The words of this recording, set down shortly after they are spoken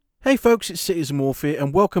Hey folks, it's Citizen Morph here,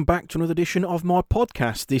 and welcome back to another edition of my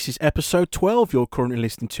podcast. This is episode 12 you're currently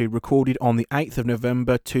listening to, recorded on the 8th of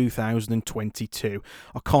November 2022.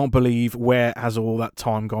 I can't believe where has all that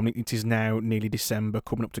time gone. It is now nearly December,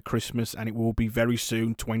 coming up to Christmas, and it will be very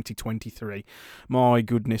soon 2023. My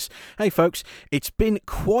goodness. Hey folks, it's been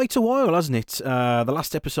quite a while, hasn't it? The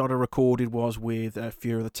last episode I recorded was with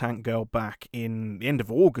Fear of the Tank Girl back in the end of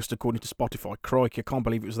August, according to Spotify. Crikey, I can't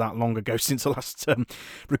believe it was that long ago since I last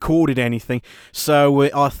recorded anything, so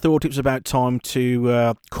I thought it was about time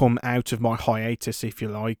to come out of my hiatus, if you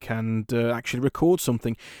like, and actually record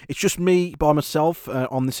something. It's just me by myself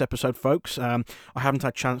on this episode, folks. I haven't had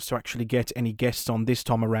a chance to actually get any guests on this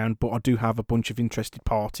time around, but I do have a bunch of interested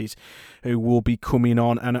parties who will be coming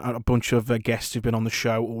on, and a bunch of guests who've been on the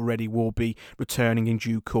show already will be returning in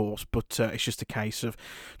due course, but it's just a case of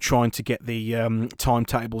trying to get the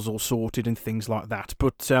timetables all sorted and things like that.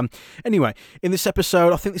 But anyway, in this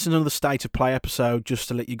episode, I think this is another State of Play episode, just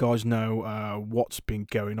to let you guys know what's been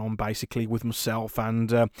going on basically with myself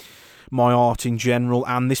and my art in general,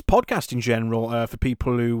 and this podcast in general. For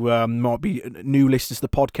people who might be new listeners to the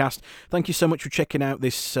podcast, thank you so much for checking out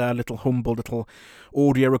this humble little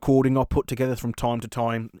audio recording I put together from time to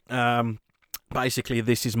time. Basically,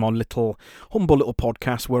 this is my humble little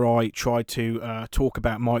podcast where I try to talk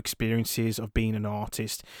about my experiences of being an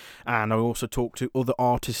artist, and I also talk to other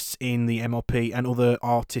artists in the MLP and other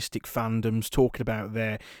artistic fandoms, talking about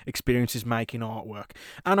their experiences making artwork.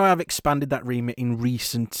 And I have expanded that remit in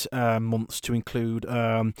recent months to include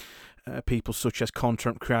people such as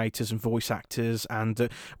content creators and voice actors, and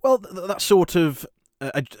that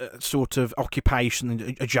sort of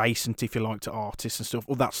occupation adjacent, if you like, to artists and stuff,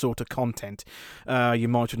 or that sort of content. You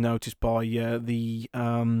might have noticed by the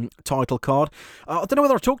title card. I don't know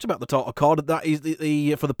whether I talked about the title card. That is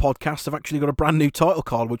the for the podcast. I've actually got a brand new title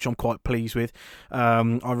card, which I'm quite pleased with.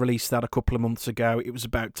 I released that a couple of months ago. It was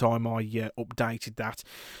about time I updated that.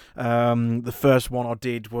 The first one I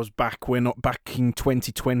did was back in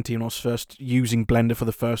 2020, when I was first using Blender for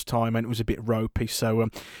the first time, and it was a bit ropey. So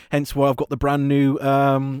hence why I've got the brand new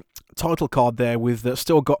title card there with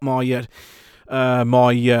still got my she's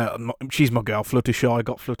my girl, Fluttershy. I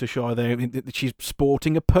got Fluttershy there. She's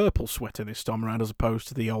sporting a purple sweater this time around, as opposed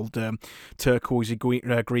to the old turquoisey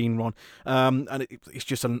green one, and it's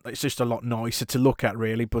just a lot nicer to look at,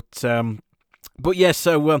 really. But yeah,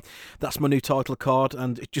 so that's my new title card,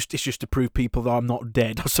 and it's just to prove people that I'm not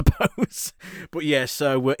dead, I suppose. But yeah,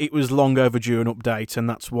 so it was long overdue an update, and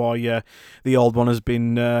that's why the old one has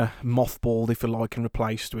been mothballed, if you like, and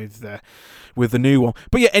replaced with the new one.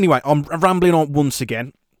 But yeah, anyway, I'm rambling on once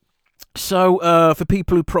again. So, for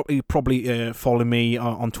people who probably follow me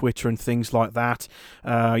on Twitter and things like that,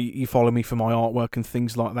 you follow me for my artwork and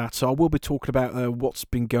things like that, so I will be talking about what's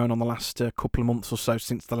been going on the last couple of months or so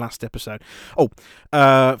since the last episode.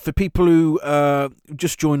 For people who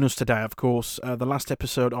just joined us today, of course, the last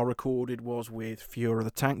episode I recorded was with Fear of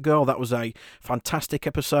the Tank Girl. That was a fantastic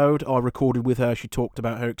episode. I recorded with her. She talked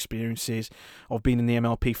about her experiences of being in the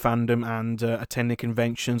MLP fandom and attending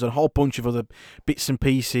conventions and a whole bunch of other bits and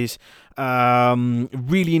pieces.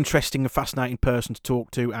 Really interesting and fascinating person to talk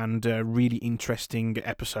to, and a really interesting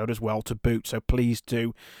episode as well to boot, so please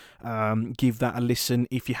do give that a listen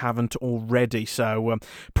if you haven't already. So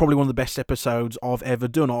probably one of the best episodes I've ever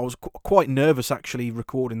done. I was quite nervous actually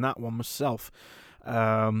recording that one myself,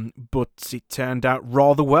 but it turned out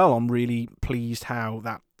rather well. I'm really pleased how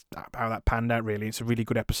that panned out, really. It's a really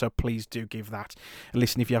good episode. Please do give that a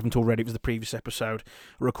listen if you haven't already. It was the previous episode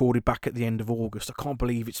recorded back at the end of August. I can't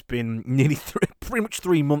believe it's been nearly pretty much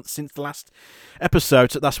 3 months since the last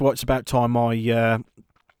episode, so that's why it's about time I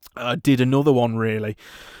did another one, really.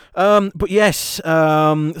 But yes,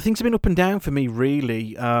 things have been up and down for me,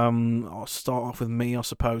 really. I'll start off with me, I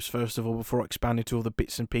suppose, first of all, before I expand into all the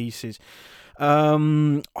bits and pieces.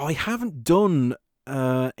 I haven't done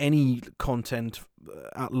any content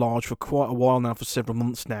at large for quite a while now, for several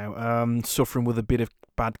months now, suffering with a bit of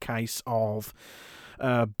bad case of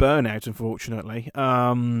burnout, unfortunately.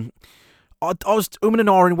 I was umming and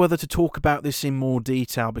ahhing whether to talk about this in more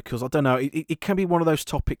detail, because I don't know, it can be one of those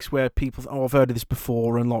topics where people, I've heard of this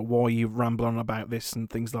before, and like, why are you rambling on about this and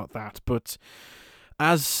things like that. But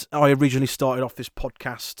as I originally started off this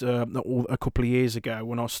podcast a couple of years ago,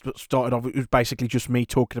 when I started off, it was basically just me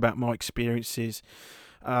talking about my experiences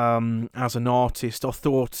as an artist. I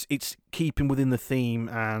thought it's keeping within the theme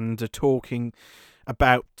and talking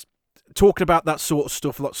about that sort of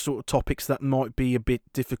stuff, that sort of topics that might be a bit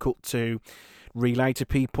difficult to relay to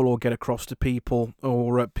people or get across to people,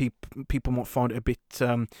 or people might find it a bit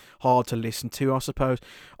hard to listen to, I suppose.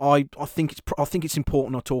 I think it's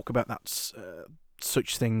important I talk about that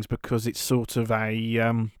such things because it's sort of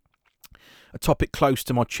a topic close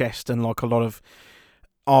to my chest, and like a lot of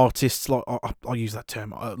artists, like I use that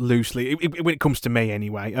term loosely when it comes to me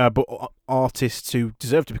anyway, but artists who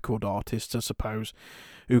deserve to be called artists, I suppose,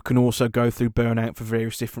 who can also go through burnout for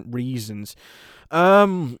various different reasons.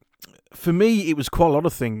 For me, it was quite a lot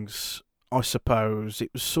of things, I suppose.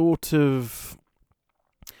 It was sort of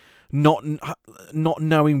not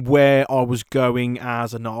knowing where I was going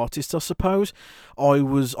as an artist, I suppose. I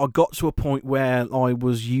got to a point where I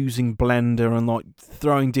was using Blender and like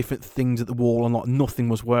throwing different things at the wall, and like nothing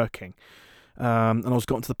was working. And I was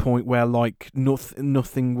gotten to the point where like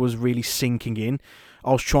nothing was really sinking in.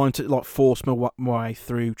 I was trying to like force my way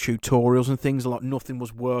through tutorials and things, and like nothing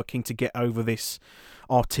was working to get over this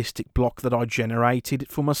artistic block that I generated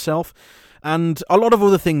for myself. And a lot of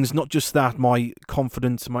other things, not just that, my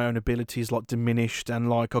confidence in my own abilities like diminished, and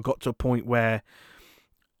like I got to a point where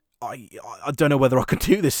I don't know whether I could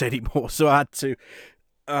do this anymore. So I had to,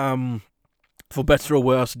 for better or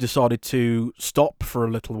worse, decided to stop for a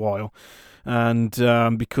little while, and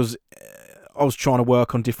because I was trying to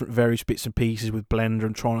work on different various bits and pieces with Blender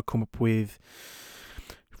and trying to come up with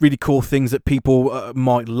really cool things that people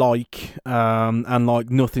might like, and like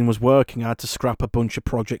nothing was working. I had to scrap a bunch of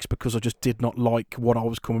projects because I just did not like what I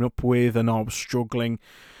was coming up with, and I was struggling.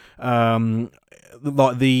 Like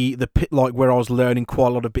the pit, like where I was learning quite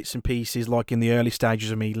a lot of bits and pieces, like in the early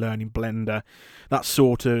stages of me learning Blender, that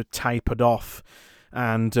sort of tapered off,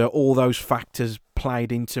 and all those factors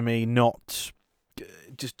played into me not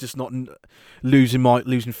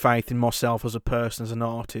losing faith in myself as a person, as an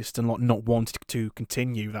artist, and like not wanting to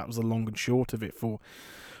continue. That was the long and short of it for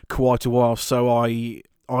quite a while. So I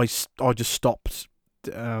just stopped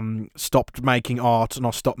making art, and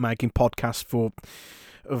I stopped making podcasts for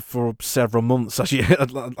several months, as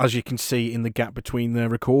you can see in the gap between the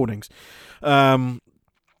recordings. But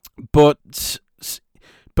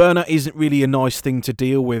burnout isn't really a nice thing to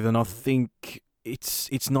deal with, and I think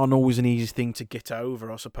it's not always an easy thing to get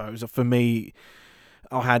over, I suppose. For me,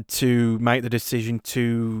 I had to make the decision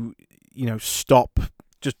to, stop,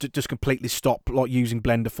 just completely stop, like using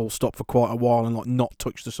Blender full stop for quite a while, and like not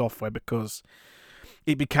touch the software, because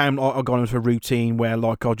it became, I got into a routine where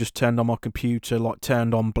like I just turned on my computer, like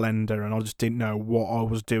turned on Blender, and I just didn't know what I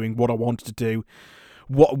was doing, what I wanted to do,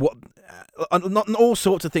 not all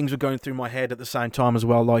sorts of things were going through my head at the same time as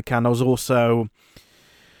well. Like, and I was also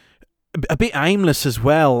a bit aimless as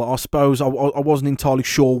well, I suppose. I wasn't entirely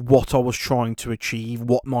sure what I was trying to achieve,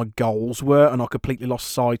 what my goals were, and I completely lost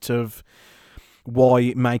sight of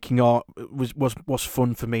why making art was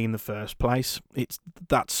fun for me in the first place. It's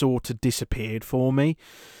that sort of disappeared for me.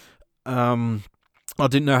 I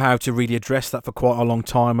didn't know how to really address that for quite a long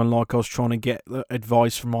time, and like I was trying to get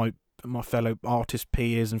advice from my fellow artist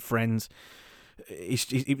peers and friends.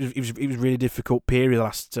 It was a really difficult period the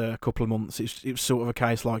last couple of months. It was sort of a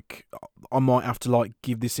case like I might have to like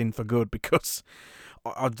give this in for good, because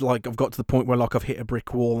I've got to the point where like I've hit a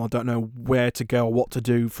brick wall, and I don't know where to go or what to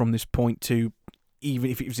do from this point, to even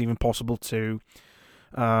if it was even possible to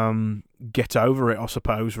get over it, I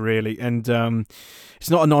suppose, really. And it's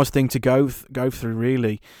not a nice thing to go through,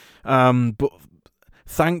 really. But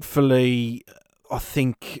thancefully, I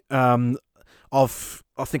think I've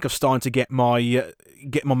started to get my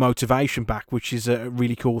motivation back, which is a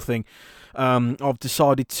really cool thing. I've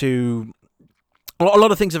decided to. A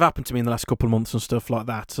lot of things have happened to me in the last couple of months and stuff like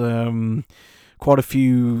that. Quite a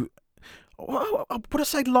few. Would I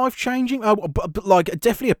say life-changing? But like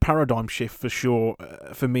definitely a paradigm shift for sure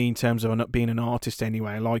for me in terms of being an artist.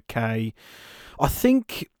 Anyway, like I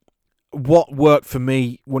think what worked for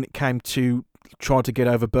me when it came to trying to get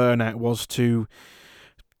over burnout was to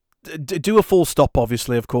do a full stop.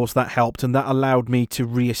 Obviously, of course, that helped, and that allowed me to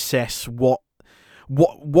reassess why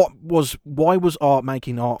was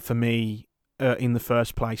making art for me in the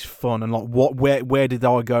first place fun, and like where did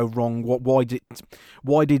I go wrong?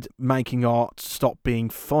 Why did making art stop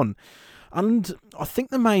being fun? And I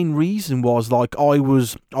think the main reason was like I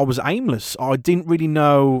was aimless. I didn't really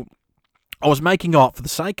know. I was making art for the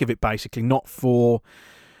sake of it, basically, not for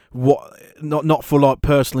like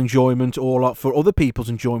personal enjoyment or like for other people's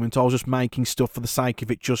enjoyment. I was just making stuff for the sake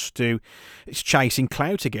of it, it's chasing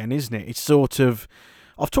clout again, isn't it? It's sort of,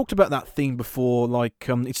 I've talked about that theme before, like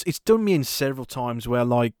it's done me in several times where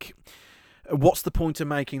like, what's the point of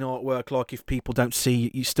making artwork like if people don't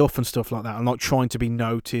see your stuff and stuff like that, and like trying to be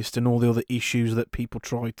noticed and all the other issues that people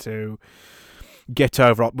try to get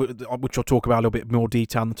over, which I'll talk about a little bit more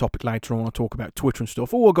detail in the topic later on. I'll talk about Twitter and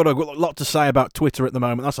stuff. I've got a lot to say about Twitter at the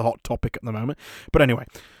moment. That's a hot topic at the moment. But anyway,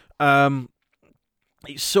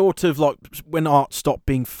 it's sort of like when art stopped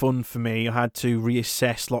being fun for me, I had to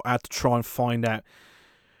reassess. Like I had to try and find out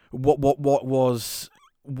what was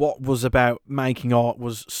about making art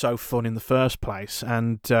was so fun in the first place.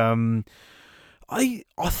 And I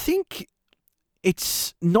think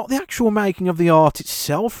it's not the actual making of the art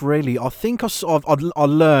itself, really. I think I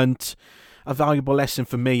learned a valuable lesson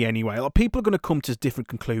for me anyway. Like people are going to come to different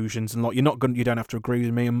conclusions, and like you don't have to agree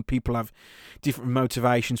with me. And people have different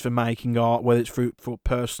motivations for making art, whether it's for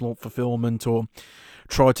personal fulfillment or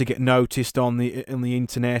try to get noticed on the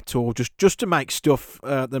internet, or just to make stuff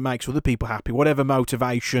that makes other people happy. Whatever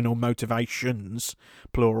motivation or motivations,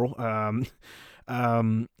 plural.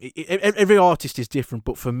 Every artist is different,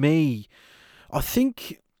 but for me, I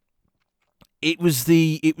think it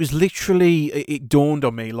dawned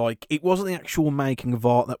on me, like, it wasn't the actual making of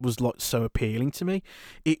art that was like so appealing to me.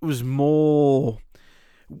 It was more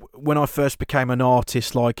when I first became an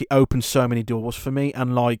artist, like, it opened so many doors for me,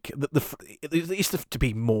 and like to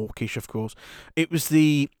be mawkish, of course, it was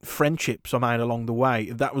the friendships I made along the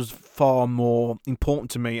way that was far more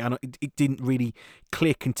important to me, and it didn't really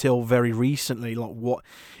click until very recently. Like what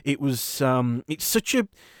it was, it's such a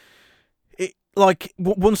like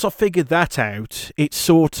once I figured that out, it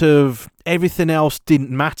sort of everything else didn't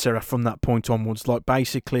matter from that point onwards. Like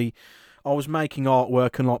basically, I was making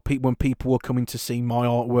artwork, and like when people were coming to see my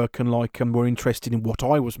artwork, and like were interested in what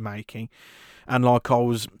I was making, and like I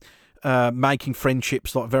was making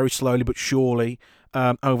friendships like very slowly but surely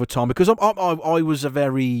over time, because I was a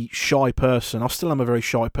very shy person. I still am a very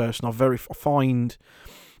shy person. I find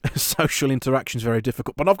social interactions very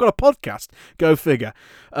difficult, but I've got a podcast. Go figure.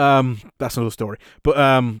 That's another story.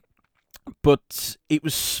 But it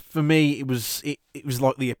was, for me, it was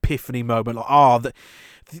like the epiphany moment. Like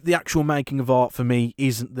the actual making of art for me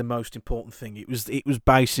isn't the most important thing. It was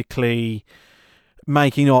basically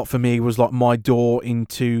making art for me was like my door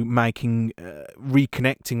into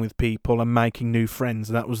reconnecting with people and making new friends.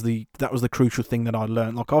 And that was the crucial thing that I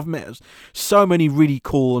learned. Like I've met so many really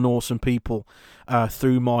cool and awesome people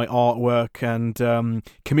through my artwork, and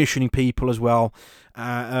commissioning people as well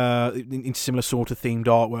in similar sort of themed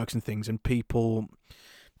artworks and things, and people.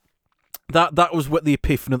 That was what the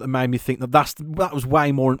epiphany that made me think that was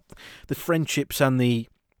way more, the friendships and the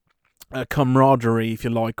camaraderie, if you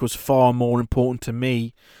like, was far more important to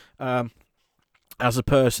me as a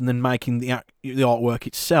person than making the artwork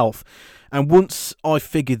itself. And once I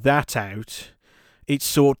figured that out, it's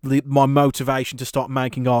sort of my motivation to start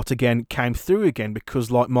making art again came through again, because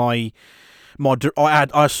like I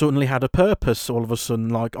suddenly had a purpose all of a sudden.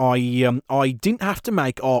 Like I didn't have to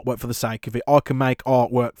make artwork for the sake of it. I can make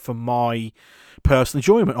artwork for my personal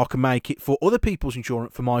enjoyment. I can make it for other people's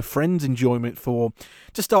enjoyment, for my friends' enjoyment, to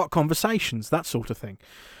start conversations, that sort of thing.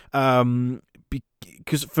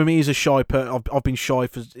 Because for me as a shy person, I've been shy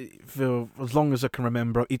for as long as I can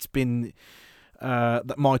remember. It's been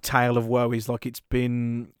that my tale of woe is like, it's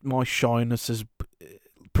been my shyness has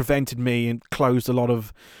prevented me and closed a lot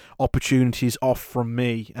of opportunities off from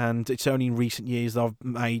me, and it's only in recent years that I've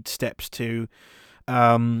made steps to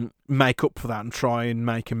make up for that and try and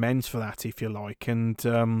make amends for that, if you like.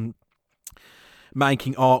 And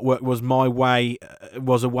making artwork was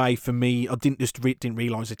a way for me. I didn't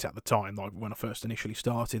realise it at the time, like when I first initially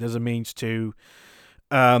started, as a means to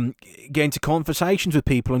get into conversations with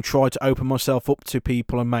people and try to open myself up to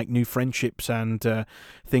people and make new friendships and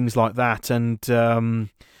things like that. And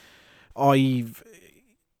I've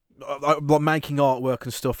like making artwork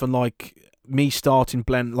and stuff, and like me starting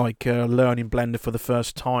learning Blender for the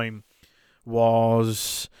first time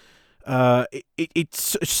was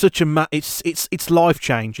it's such a it's life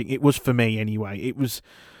changing. It was for me anyway. It was.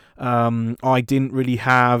 I didn't really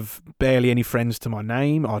have barely any friends to my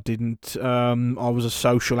name. I didn't. I was a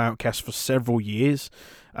social outcast for several years,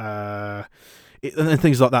 and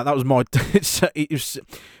things like that. That was my.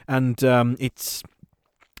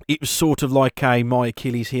 It was sort of like my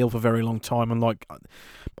Achilles heel for a very long time, and like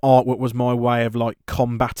artwork was my way of like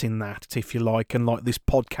combating that, if you like. And like this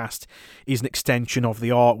podcast is an extension of the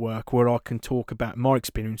artwork, where I can talk about my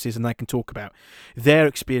experiences and they can talk about their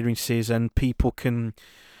experiences, and people can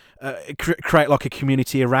create like a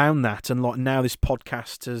community around that. And like now this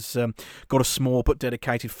podcast has got a small but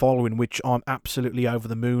dedicated following, which I'm absolutely over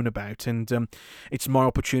the moon about. And it's my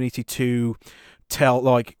opportunity to tell,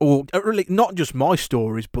 like, or really not just my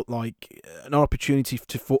stories, but like an opportunity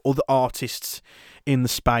for other artists in the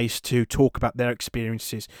space to talk about their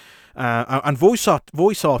experiences, and voice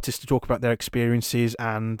artists to talk about their experiences,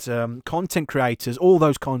 and content creators, all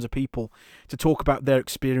those kinds of people, to talk about their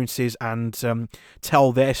experiences and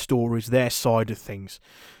tell their stories, their side of things.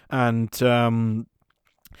 And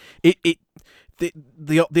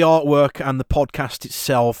the artwork and the podcast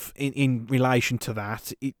itself in relation to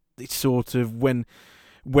that, it's sort of when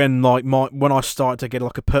I started to get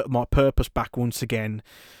like my purpose back once again.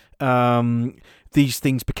 These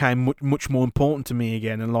things became much more important to me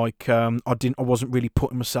again, and like I wasn't really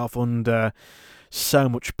putting myself under so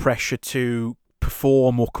much pressure to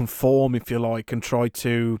perform or conform, if you like, and try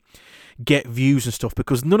to get views and stuff,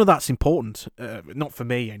 because none of that's important. Not for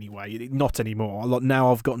me anyway. Not anymore. Like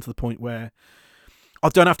now, I've gotten to the point where I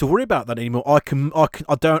don't have to worry about that anymore. I can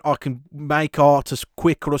make art as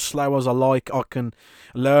quick or as slow as I like. I can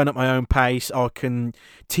learn at my own pace. I can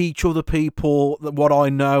teach other people what I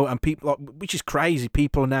know, and people, which is crazy.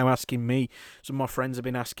 People are now asking me. Some of my friends have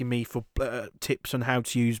been asking me for tips on how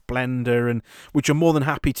to use Blender, and which I'm more than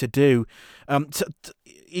happy to do.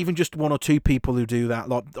 Even just one or two people who do that,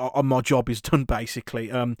 like my job is done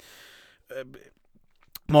basically.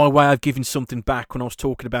 My way of giving something back, when I was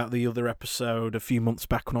talking about the other episode a few months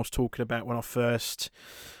back, when I was talking about when I first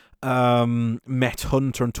met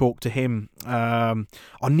Hunter and talked to him. I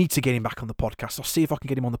need to get him back on the podcast. I'll see if I can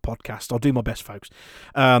get him on the podcast. I'll do my best, folks.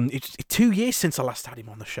 It's 2 years since I last had him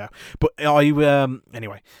on the show. But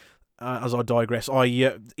anyway, as I digress,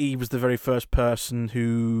 he was the very first person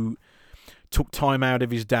who took time out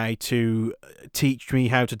of his day to teach me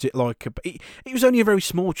how to do, like, it was only a very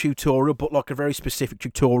small tutorial, but like a very specific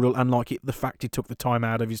tutorial, and like the fact he took the time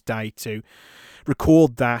out of his day to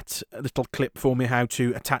record that little clip for me, how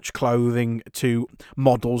to attach clothing to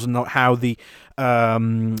models, and how the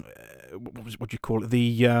what do you call it,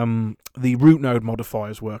 the root node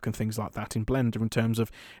modifiers work and things like that in Blender in terms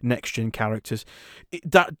of next gen characters.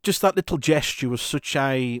 That little gesture was such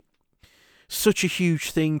a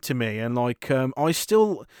huge thing to me, and like I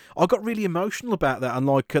got really emotional about that, and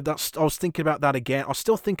like I was thinking about that again. I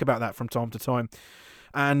still think about that from time to time,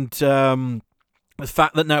 and the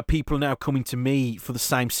fact that now people are now coming to me for the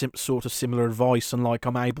same sort of similar advice, and like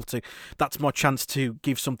I'm able to, that's my chance to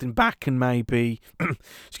give something back, and maybe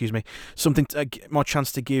excuse me, my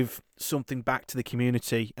chance to give something back to the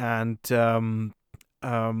community, and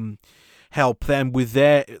help them with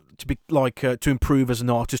their to improve as an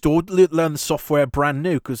artist, or learn the software brand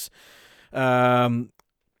new, because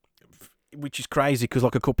which is crazy, because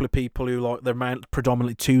like a couple of people who like they're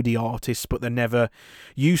predominantly 2D artists, but they never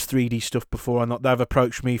used 3D stuff before, and they've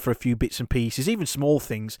approached me for a few bits and pieces, even small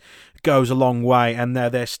things, goes a long way, and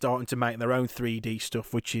they're starting to make their own 3D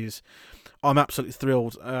stuff, which is, I'm absolutely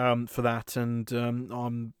thrilled for that, and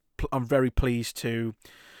I'm very pleased to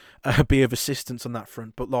be of assistance on that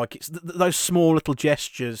front. But like it's those small little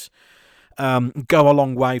gestures go a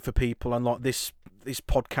long way for people, and like this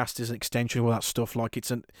podcast is an extension of all that stuff. Like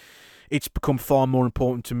it's become far more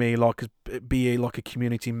important to me, like be like a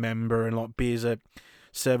community member, and like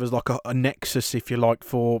serve as like a nexus, if you like,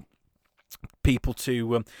 for people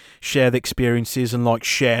to share the experiences and like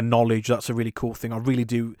share knowledge. That's a really cool thing. I really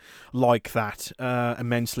do like that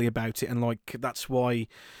immensely about it, and like that's why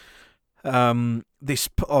I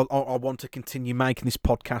want to continue making this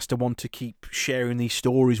podcast. I want to keep sharing these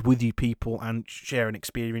stories with you people and sharing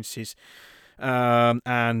experiences.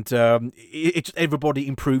 Everybody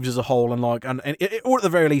improves as a whole, and like, and or at the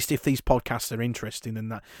very least, if these podcasts are interesting,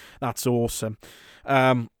 then that's awesome.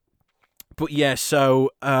 But yeah,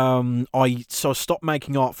 so I stopped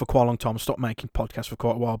making art for quite a long time. I stopped making podcasts for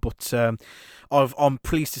quite a while, but I'm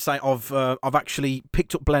pleased to say I've actually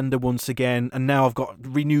picked up Blender once again, and now I've got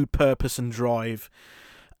renewed purpose and drive.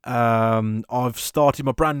 I've started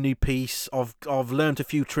my brand new piece. I've learned a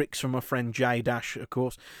few tricks from my friend Jay Dash, of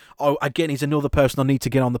course. Again, he's another person I need to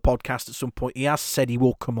get on the podcast at some point. He has said he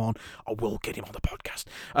will come on. I will get him on the podcast.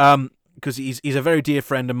 Because he's a very dear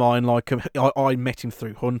friend of mine. Like I met him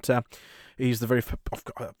through Hunter. He's the very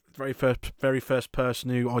first person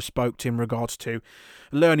who I spoke to in regards to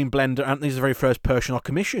learning Blender, and he's the very first person I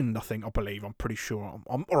commissioned. I'm pretty sure,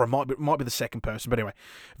 or it might be the second person. But anyway,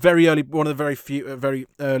 very early, one of the very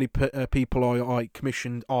early people I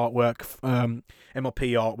commissioned artwork, MLP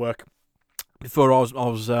artwork, before I was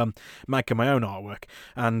making my own artwork,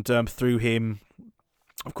 and through him,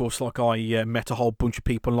 of course, like I met a whole bunch of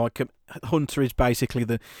people. Like Hunter is basically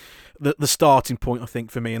the starting point, I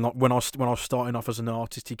think, for me. And like when I was starting off as an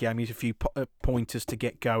artist, he gave me a few pointers to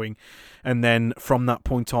get going, and then from that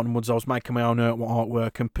point onwards, I was making my own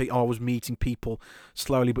artwork, and I was meeting people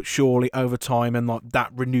slowly but surely over time, and like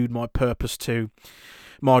that renewed my purpose to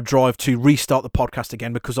my drive to restart the podcast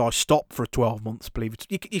again, because I stopped for 12 months. Believe it,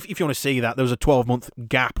 if you want to see that, there was a 12-month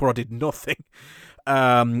gap where I did nothing.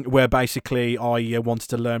 Where basically I wanted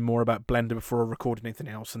to learn more about Blender before I recorded anything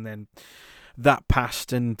else, and then that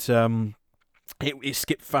passed, and it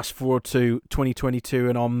skipped fast forward to 2022,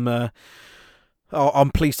 and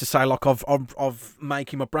I'm pleased to say, like I've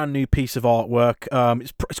making my brand new piece of artwork.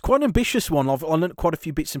 It's quite an ambitious one. I learned quite a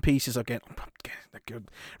few bits and pieces. I get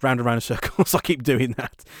round and round in circles. I keep doing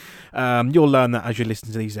that. You'll learn that as you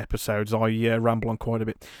listen to these episodes. I ramble on quite a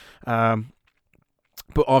bit.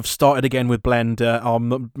 But I've started again with Blender.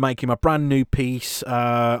 I'm making my brand new piece. It's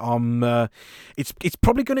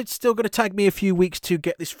probably still gonna take me a few weeks to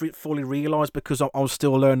get this fully realised, because I'll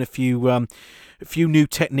still learn a few new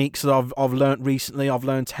techniques that I've learnt recently. I've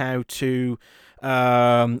learnt how to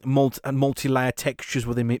multi-layer textures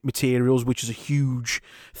within materials, which is a huge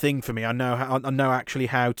thing for me. I know actually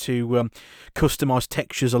how to customize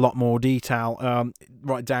textures a lot more detail,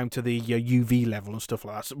 right down to the UV level and stuff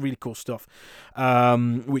like that. It's really cool stuff,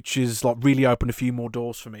 which is like really opened a few more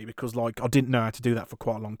doors for me, because like I didn't know how to do that for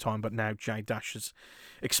quite a long time, but now Jay Dash has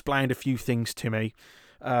explained a few things to me,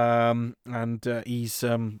 and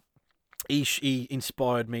he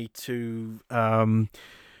inspired me to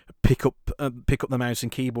pick up the mouse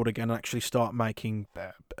and keyboard again and actually start making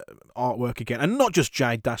artwork again, and not just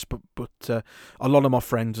Jade Dash, but a lot of my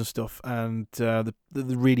friends and stuff, and the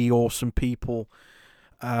really awesome people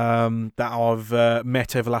that I've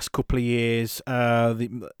met over the last couple of years.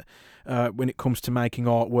 When it comes to making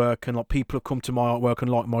artwork, and like people have come to my artwork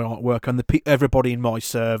and like my artwork, and everybody in my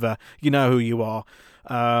server, you know who you are.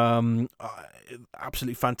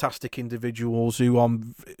 Absolutely fantastic individuals who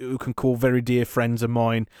can call very dear friends of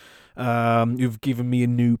mine, who've given me a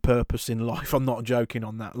new purpose in life. I'm not joking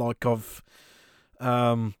on that. Like I've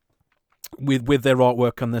with their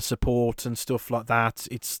artwork and their support and stuff like that,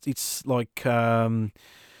 it's like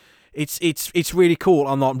it's really cool.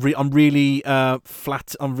 I'm really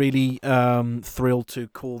flat. I'm really thrilled to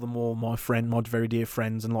call them all my very dear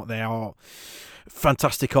friends, and like they are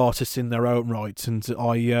fantastic artists in their own right. And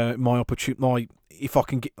if I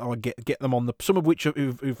can get them on some of which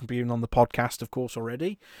who've been on the podcast, of course,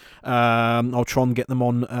 already. I'll try and get them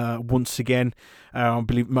on once again. I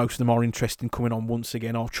believe most of them are interested in coming on once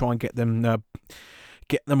again. I'll try and get them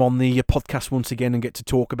on the podcast once again and get to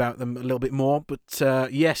talk about them a little bit more. But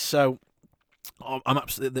yes, so I'm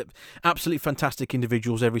absolutely fantastic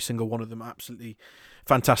individuals, every single one of them, absolutely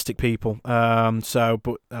fantastic people.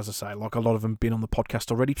 But as I say, like a lot of them have been on the podcast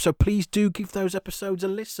already, so please do give those episodes a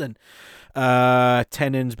listen.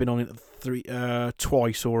 Tenon's been on it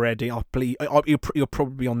twice already. I believe you'll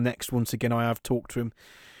probably be on next once again. I have talked to him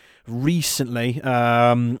recently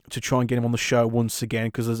to try and get him on the show once again,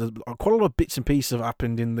 because there's quite a lot of bits and pieces have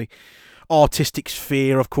happened in the artistic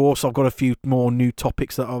sphere. Of course, I've got a few more new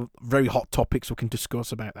topics that are very hot topics we can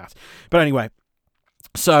discuss about that. But anyway,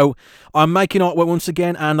 so I'm making artwork once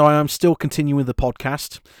again, and I am still continuing the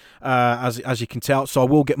podcast, as you can tell. So I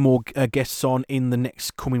will get more guests on in the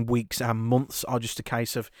next coming weeks and months. Are just a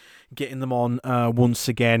case of getting them on once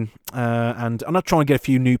again, and I'm trying to get a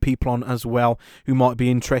few new people on as well who might be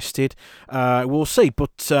interested. We'll see,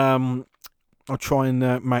 but I'll try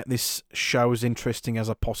and make this show as interesting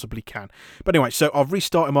as I possibly can. But anyway, so I've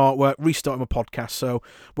restarted my artwork, restarted my podcast. So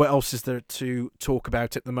what else is there to talk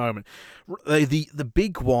about at the moment? The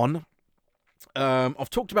big one,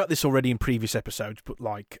 I've talked about this already in previous episodes, but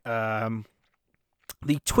like the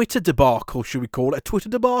Twitter debacle, should we call it a Twitter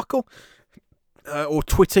debacle? Or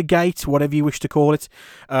Twittergate, whatever you wish to call it.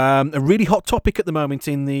 A really hot topic at the moment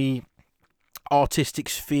in the artistic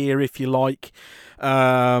sphere, if you like.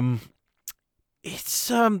 It's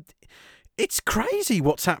crazy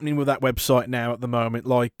what's happening with that website now at the moment.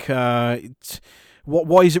 Like, why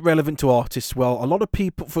is it relevant to artists? Well, a lot of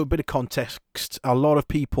people, for a bit of context, a lot of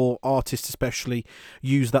people, artists especially,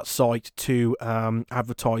 use that site to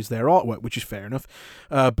advertise their artwork, which is fair enough.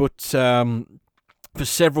 But for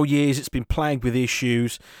several years, it's been plagued with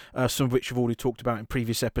issues, some of which I've already talked about in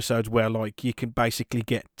previous episodes, where like you can basically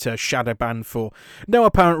get shadow banned for no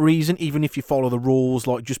apparent reason, even if you follow the rules,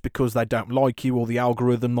 like just because they don't like you, or the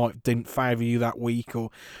algorithm like didn't favour you that week,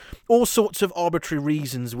 or all sorts of arbitrary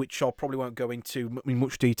reasons, which I probably won't go into in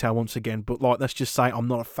much detail once again. But like, let's just say I'm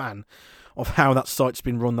not a fan of how that site's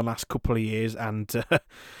been run the last couple of years, and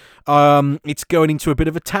it's going into a bit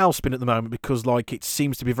of a tailspin at the moment, because like it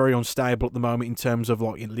seems to be very unstable at the moment in terms of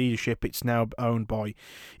like in leadership. It's now owned by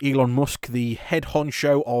Elon Musk, the head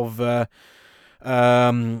honcho of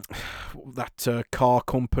that car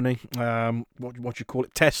company, what do you call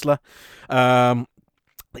it, Tesla.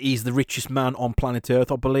 He's the richest man on planet Earth,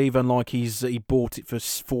 I believe, and like he bought it for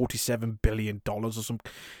 $47 billion or some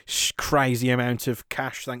crazy amount of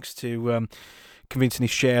cash, thanks to convincing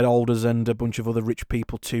his shareholders and a bunch of other rich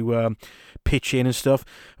people to pitch in and stuff.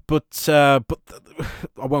 But I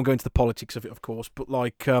won't go into the politics of it, of course. But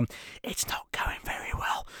like, it's not going very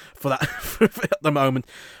well for that at the moment.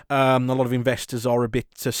 A lot of investors are a bit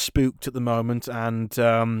spooked at the moment,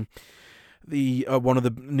 and the one of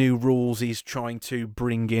the new rules he's trying to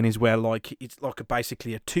bring in is where like it's like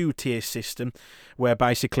basically a 2-tier system, where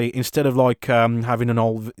basically instead of like having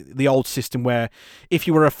the old system where if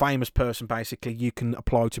you were a famous person, basically you can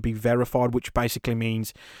apply to be verified, which basically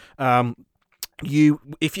means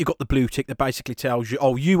if you got the blue tick, that basically tells you,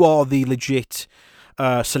 oh, you are the legit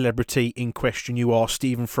celebrity in question. You are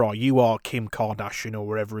Stephen Fry, you are Kim Kardashian, or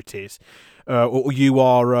wherever it is, or you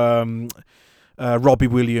are Robbie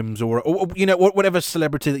Williams, or you know, whatever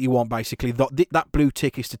celebrity that you want. Basically, that blue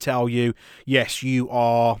tick is to tell you, yes, you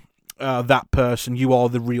are that person. You are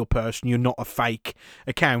the real person. You're not a fake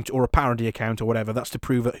account or a parody account or whatever. That's to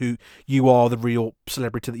prove that who you are, the real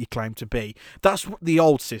celebrity that you claim to be. That's the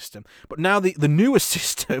old system. But now the newer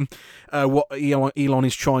system, what Elon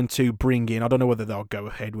is trying to bring in, I don't know whether they'll go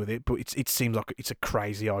ahead with it, but it seems like it's a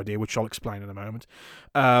crazy idea, which I'll explain in a moment.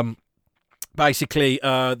 Basically,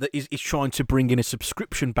 is trying to bring in a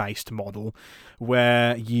subscription-based model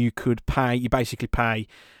where you basically pay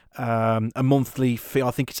a monthly fee.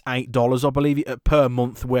 I think it's $8, I believe, per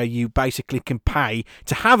month, where you basically can pay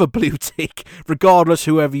to have a blue tick, regardless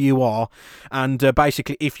whoever you are. And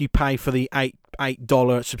basically, if you pay for the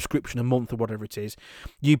 $8 subscription a month or whatever it is,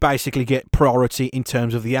 you basically get priority in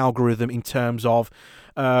terms of the algorithm, in terms of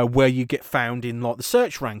where you get found in like the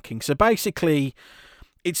search ranking. So basically,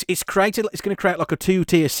 It's going to create like a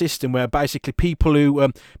 2-tier system where basically people who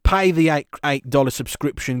pay the $8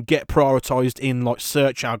 subscription get prioritized in like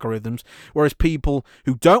search algorithms, whereas people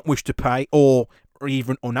who don't wish to pay or are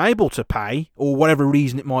even unable to pay, or whatever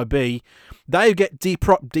reason it might be, they get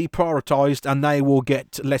deprioritized and they will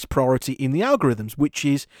get less priority in the algorithms, which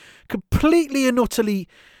is completely and utterly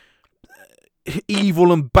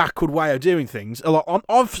evil and backward way of doing things. Like,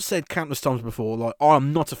 I've said countless times before, like,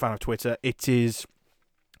 I'm not a fan of Twitter. It's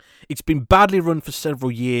been badly run for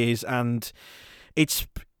several years, and it's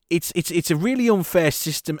a really unfair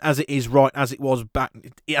system as it is right as it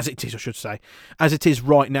is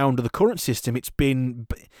right now under the current system.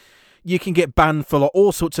 You can get banned for like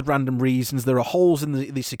all sorts of random reasons. There are holes in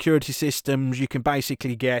the security systems. You can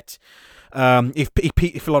basically get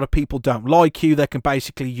if a lot of people don't like you, they can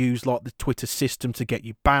basically use like the Twitter system to get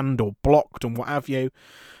you banned or blocked and what have you.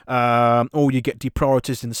 Or you get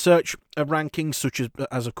deprioritized in the search rankings, such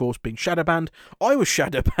as of course being shadow banned. I was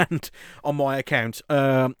shadow banned on my account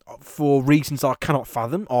for reasons I cannot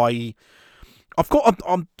fathom.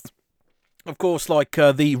 Of course, like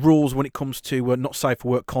the rules when it comes to not safe for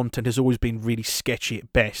work content has always been really sketchy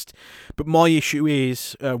at best. But my issue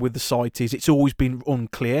is with the site is it's always been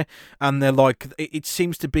unclear, and they're like it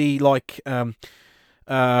seems to be like the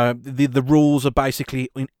rules are basically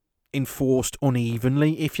enforced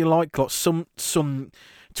unevenly, if you like. Like some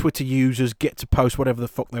Twitter users get to post whatever the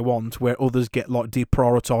fuck they want, where others get like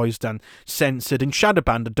deprioritized and censored and shadow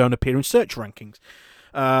banned and don't appear in search rankings,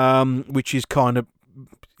 which is kind of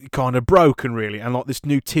broken, really. And like this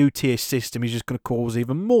new 2-tier system is just going to cause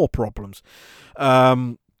even more problems.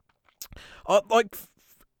 As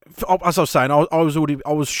I was saying, I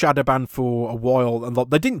was shadow banned for a while, and like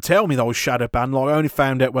they didn't tell me that I was shadow banned. Like I only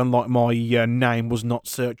found out when like my name was not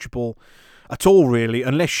searchable at all, really.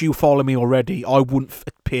 Unless you follow me already, I wouldn't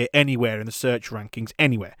appear anywhere in the search rankings,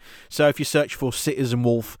 anywhere. So if you search for Citizen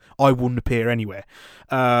Wolf, I wouldn't appear anywhere,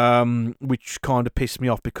 which kind of pissed me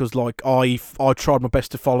off, because like I tried my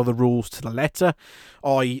best to follow the rules to the letter.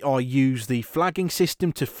 I use the flagging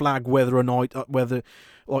system to flag whether or not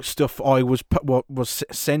like stuff I was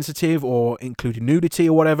sensitive or including nudity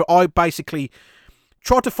or whatever. I basically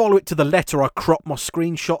tried to follow it to the letter. I cropped my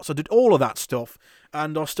screenshots. I did all of that stuff,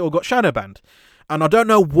 and I still got shadow banned. And I don't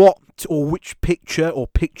know what or which picture or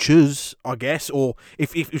pictures, I guess, or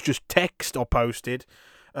if it was just text I posted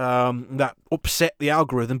that upset the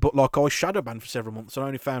algorithm. But like I was shadow banned for several months. I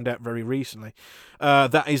only found out very recently.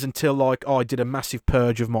 That is until like I did a massive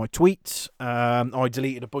purge of my tweets. I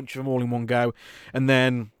deleted a bunch of them all in one go, and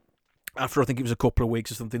then after I think it was a couple of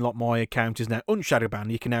weeks or something, like my account is now unshadow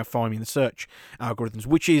banned. You can now find me in the search algorithms,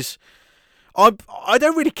 which is I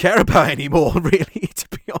don't really care about anymore, really, to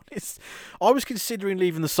be honest. I was considering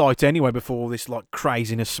leaving the site anyway before all this like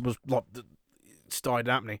craziness was like started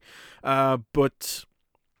happening, but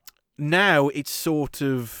now it's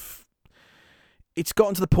gotten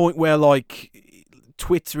to the point where like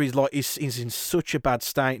Twitter is in such a bad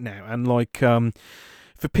state now, and like for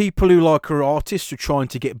people who like are artists who are trying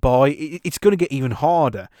to get by, it's going to get even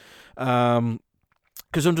harder.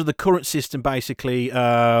 because under the current system, basically,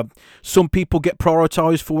 some people get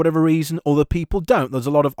prioritised for whatever reason, other people don't. There's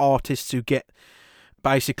a lot of artists who get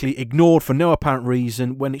basically ignored for no apparent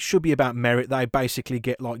reason when it should be about merit. They basically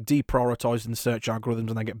get like deprioritized in the search algorithms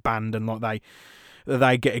and they get banned, and like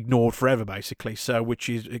they get ignored forever, basically. So, which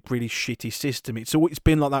is a really shitty system. It's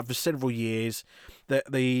been like that for several years.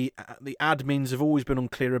 The admins have always been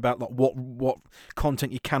unclear about like what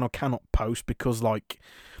content you can or cannot post, because like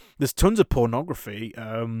there's tons of pornography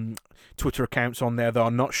Twitter accounts on there that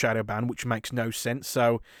are not shadow banned, which makes no sense.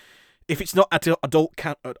 So if it's not adult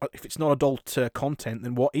content,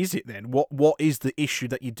 then what is it then? What is the issue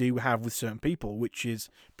that you do have with certain people?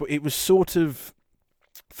 But it was sort of,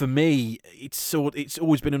 for me, it's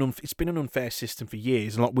always been an unfair system for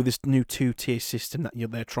years. And like with this new 2-tier system that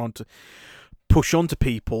they're trying to push onto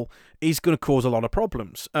people, is going to cause a lot of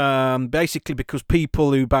problems. Basically, because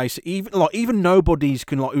people who even nobodies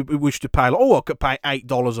can who wish to pay I could pay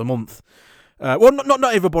 $8 a month. Well,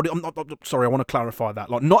 not everybody. Sorry, I want to clarify that.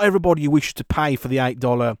 Like, not everybody who wishes to pay for the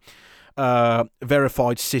 $8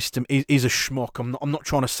 verified system is a schmuck. I'm not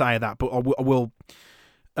trying to say that, but I will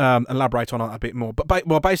elaborate on it a bit more.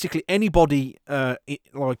 But basically, anybody,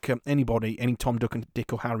 anybody, any Tom, Duck, and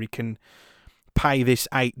Dick or Harry can pay this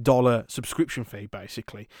 $8 subscription fee,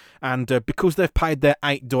 basically, and because they've paid their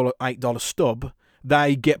 $8 stub,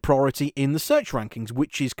 they get priority in the search rankings,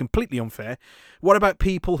 which is completely unfair. What about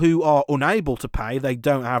people who are unable to pay? They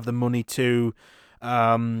don't have the money to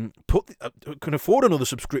can afford another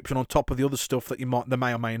subscription on top of the other stuff that they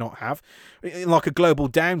may or may not have, like a global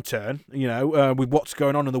downturn, with what's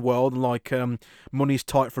going on in the world, and like money's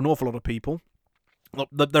tight for an awful lot of people.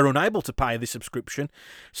 They're unable to pay this subscription.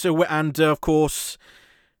 So, and of course,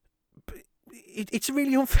 it's a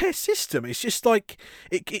really unfair system. It's just like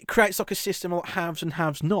it creates like a system of haves and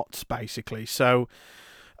have-nots, basically. So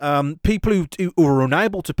people who are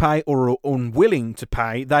unable to pay or are unwilling to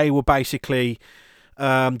pay, they will basically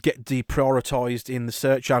get deprioritized in the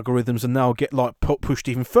search algorithms, and they'll get like pushed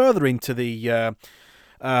even further into the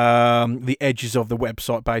edges of the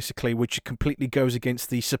website, basically, which completely goes against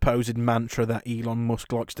the supposed mantra that Elon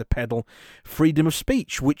Musk likes to peddle, freedom of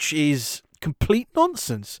speech, which is complete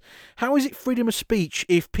nonsense. How is it freedom of speech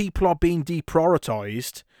if people are being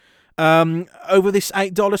deprioritized over this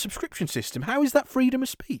 $8 subscription system? How is that freedom of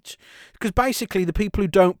speech? Because basically the people who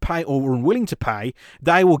don't pay or are unwilling to pay,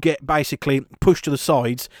 they will get basically pushed to the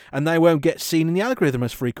sides, and they won't get seen in the algorithm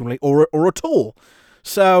as frequently or at all.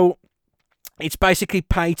 So it's basically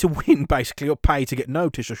pay to win, basically, or pay to get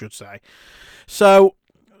noticed, I should say. So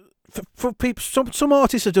for people, some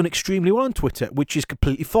artists have done extremely well on Twitter, which is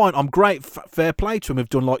completely fine. I'm great, fair play to them. Have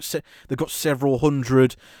done like they've got several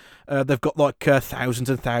hundred. They've got like thousands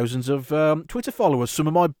and thousands of Twitter followers. Some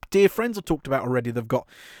of my dear friends I've talked about already, they've got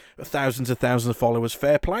thousands and thousands of followers.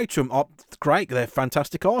 Fair play to them. Great, they're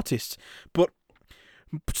fantastic artists. But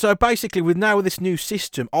so basically, with this new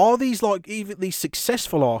system, are these like even these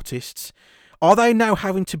successful artists? Are they now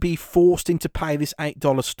having to be forced into pay this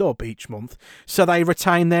 $8 stub each month so they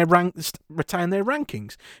retain their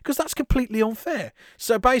rankings? Because that's completely unfair.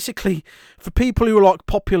 So basically, for people who are like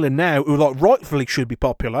popular now, who like rightfully should be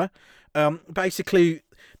popular, basically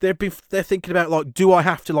they're thinking about like, do I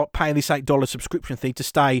have to like pay this $8 subscription fee to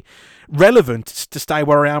stay relevant, to stay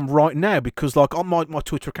where I am right now? Because like my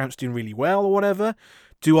Twitter account's doing really well or whatever.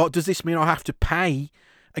 Does this mean I have to pay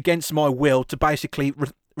against my will to basically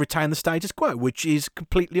retain the status quo, which is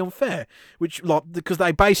completely unfair? Which, like, because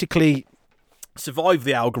they basically survived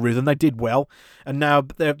the algorithm, they did well, and now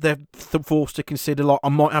they're forced to consider like, I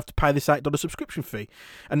might have to pay this $8 subscription fee.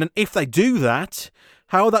 And then if they do that,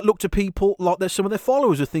 how will that look to people? Like, there's some of their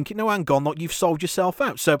followers are thinking, no, hang on, like, you've sold yourself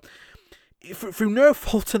out. So through no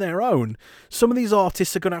fault of their own, some of these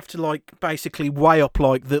artists are going to have to like basically weigh up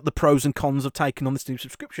like the pros and cons of taking on this new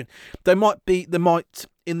subscription. They might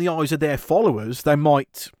in the eyes of their followers, they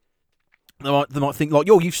might think like,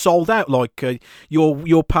 you've sold out, like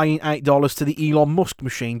you're paying $8 to the Elon Musk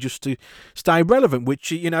machine just to stay relevant,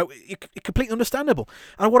 which is completely understandable.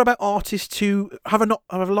 And what about artists who have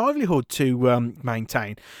a livelihood to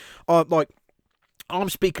maintain? Like, I'm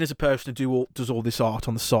speaking as a person who does all this art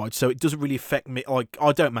on the side, so it doesn't really affect me. Like,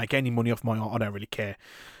 I don't make any money off my art. I don't really care,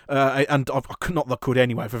 and I could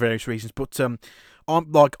anyway for various reasons. But I'm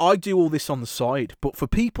like, I do all this on the side. But for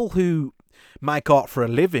people who make art for a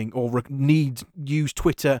living or use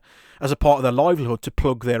Twitter as a part of their livelihood to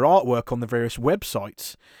plug their artwork on the various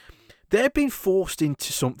websites, they're being forced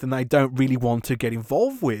into something they don't really want to get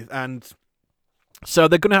involved with, and so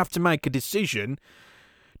they're going to have to make a decision.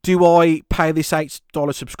 do I pay this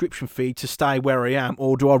 $8 subscription fee to stay where I am,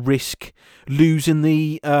 or do I risk losing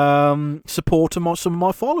the support of some of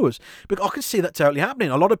my followers? But I can see that totally happening.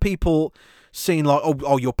 A lot of people seeing like,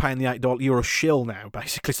 oh, you're paying the $8, you're a shill now,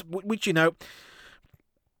 basically. Which, you know,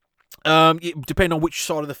 depending on which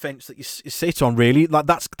side of the fence that you sit on, really, like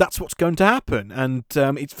that's what's going to happen, and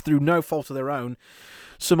it's through no fault of their own.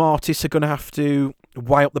 Some artists are going to have to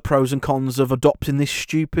weigh up the pros and cons of adopting this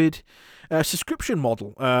stupid subscription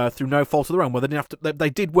model through no fault of their own. Well, they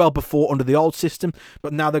did well before under the old system,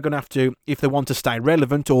 but now they're going to have to, if they want to stay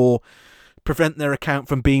relevant or prevent their account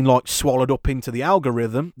from being like swallowed up into the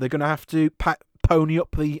algorithm, they're going to have to pony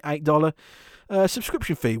up the $8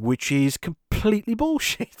 subscription fee, which is completely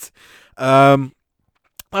bullshit.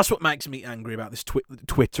 That's what makes me angry about this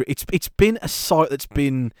Twitter. It's been a site that's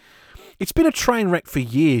been... It's been a train wreck for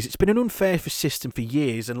years. It's been an unfair system for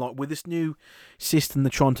years, and like with this new system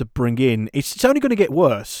they're trying to bring in, it's only going to get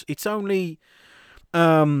worse. It's only,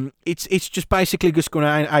 it's just basically just going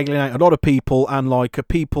to alienate a lot of people, and like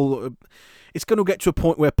people, it's going to get to a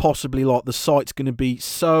point where possibly like the site's going to be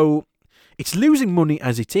so, it's losing money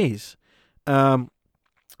as it is. And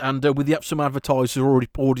with some advertisers already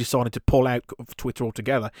decided to pull out of Twitter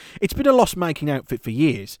altogether, it's been a loss-making outfit for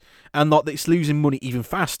years, and like it's losing money even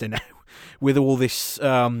faster now with all this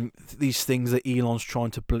these things that Elon's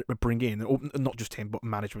trying to bring in, or not just him but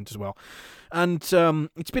management as well. And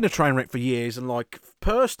it's been a train wreck for years. And like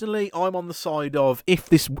personally, I'm on the side of if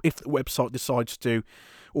the website decides to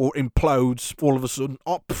or implodes all of a sudden,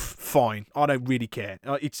 fine, I don't really care.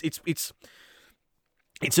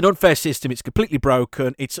 It's an unfair system. It's completely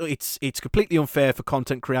broken. It's completely unfair for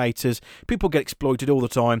content creators. People get exploited all the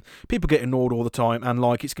time. People get ignored all the time, and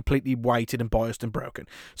like it's completely weighted and biased and broken.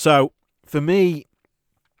 So for me,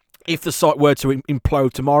 if the site were to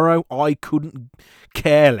implode tomorrow, I couldn't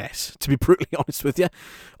care less. To be brutally honest with you,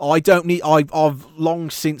 I don't need. I've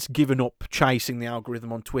long since given up chasing the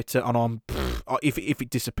algorithm on Twitter, and if it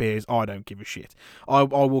disappears, I don't give a shit. I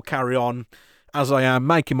will carry on as I am,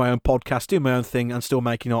 making my own podcast, doing my own thing, and still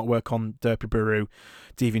making artwork on Derpy Buru,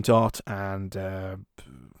 DeviantArt, and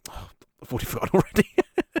I've already forgotten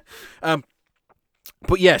already.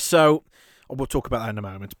 But yeah, so we'll talk about that in a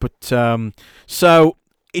moment. But so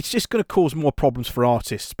it's just going to cause more problems for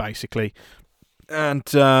artists, basically, and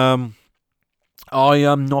I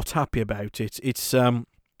am not happy about it. It's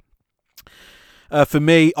for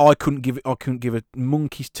me, I couldn't give a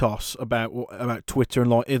monkey's toss about Twitter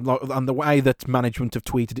and the way that management have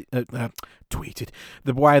tweeted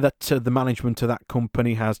the way that the management of that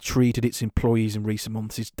company has treated its employees in recent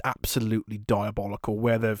months is absolutely diabolical.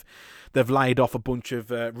 Where they've laid off a bunch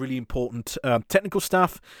of really important technical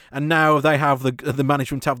staff, and now they have the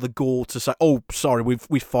management have the gall to say, "Oh, sorry,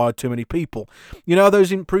 we've fired too many people. You know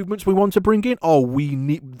those improvements we want to bring in. Oh, we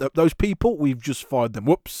need those people. We've just fired them.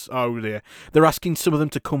 Whoops. Oh dear." They're asking some of them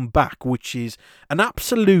to come back, which is an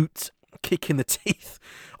absolute kick in the teeth.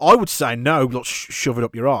 I would say no, not shove it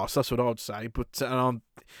up your arse. That's what I would say. But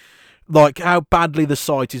like how badly the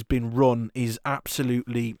site has been run is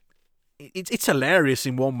absolutely, it's hilarious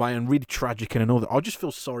in one way and really tragic in another. I just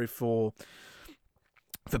feel sorry for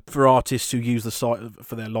artists who use the site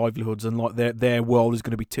for their livelihoods, and like their world is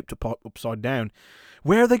going to be tipped upside down.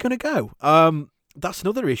 Where are they going to go? That's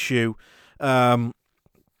another issue.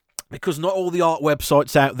 Because not all the art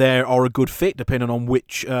websites out there are a good fit, depending on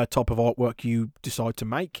which type of artwork you decide to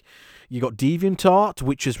make. You got DeviantArt,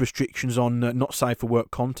 which has restrictions on not safe for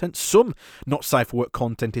work content. Some not safe for work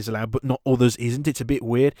content is allowed, but not others isn't. It's a bit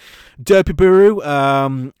weird. Derpy Buru,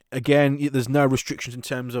 again, there's no restrictions in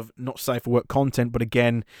terms of not safe for work content, but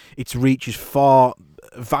again, its reach is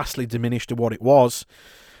vastly diminished to what it was.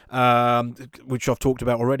 Which I've talked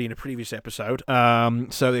about already in a previous episode.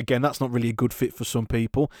 So again, that's not really a good fit for some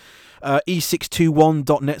people.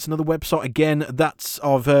 E621.net's another website. Again,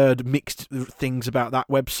 I've heard mixed things about that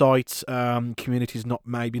website. Community's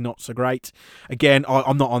maybe not so great. Again,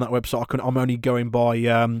 I'm not on that website. I'm only going by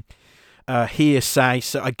hearsay.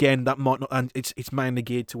 So again, that might not, and it's mainly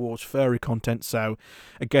geared towards furry content. So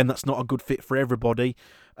again, that's not a good fit for everybody.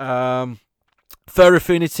 Fur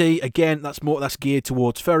Affinity, again, that's geared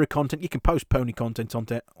towards furry content. You can post pony content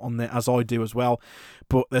on there, as I do as well,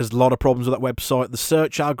 but there's a lot of problems with that website. The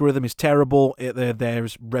search algorithm is terrible.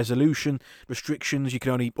 There's resolution restrictions. You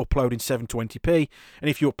can only upload in 720p, and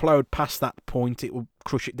if you upload past that point, it will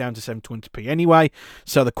crush it down to 720p anyway,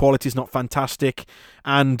 so the quality is not fantastic,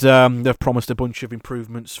 and they've promised a bunch of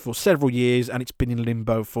improvements for several years, and it's been in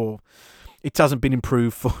limbo It hasn't been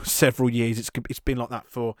improved for several years. It's been like that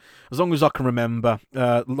for as long as I can remember.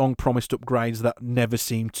 Long promised upgrades that never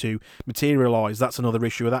seem to materialise. That's another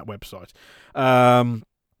issue with that website.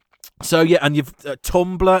 So yeah, and you've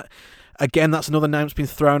Tumblr. Again, that's another name that's been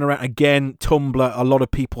thrown around. Again, Tumblr, a lot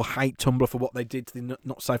of people hate Tumblr for what they did to the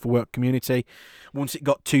Not Safe for Work community. Once it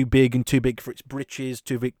got too big and too big for its britches,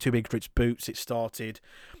 too big for its boots, it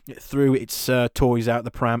threw its toys out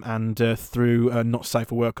the pram and threw Not Safe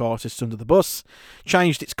for Work artists under the bus,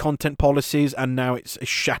 changed its content policies, and now it's a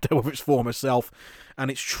shadow of its former self.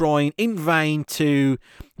 And it's trying in vain to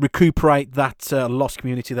recuperate that lost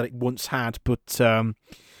community that it once had, but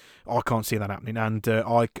I can't see that happening, and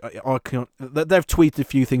I can't. They've tweeted a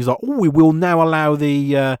few things like, "Oh, we will now allow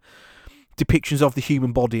the depictions of the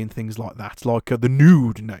human body and things like that, like the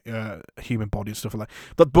nude human body and stuff like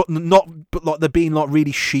that." But like they're being like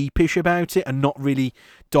really sheepish about it and not really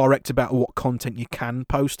direct about what content you can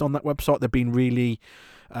post on that website. They've been really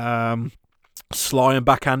sly and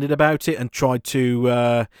backhanded about it and tried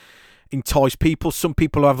to entice people. Some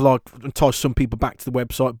people have like enticed some people back to the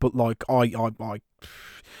website, but like I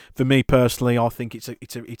for me personally, I think it's a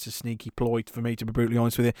sneaky ploy. For me, to be brutally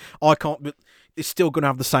honest with you, I can't. But it's still going to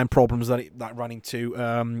have the same problems that it ran into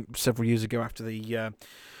several years ago after the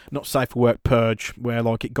Not Safe for Work purge, where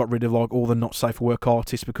like it got rid of like all the Not Safe for Work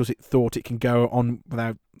artists because it thought it can go on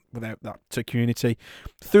without that community,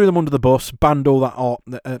 threw them under the bus, banned all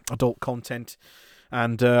that adult content.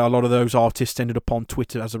 And a lot of those artists ended up on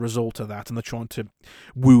Twitter as a result of that, and they're trying to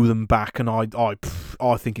woo them back. And I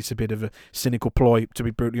think it's a bit of a cynical ploy, to be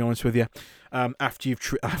brutally honest with you. After you've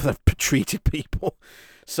treated people,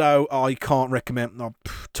 so I can't recommend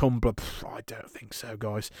Tumblr. I don't think so,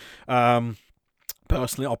 guys.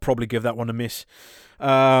 Personally, I'll probably give that one a miss.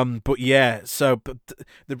 But yeah,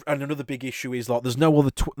 and another big issue is like there's no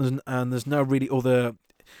other there's no really other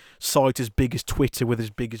site as big as Twitter with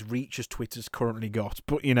as big as reach as Twitter's currently got.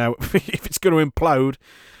 But you know, if it's going to implode,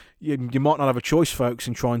 you might not have a choice, folks,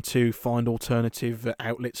 in trying to find alternative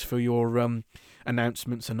outlets for your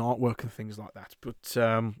announcements and artwork and things like that. But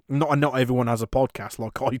not everyone has a podcast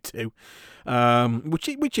like I do,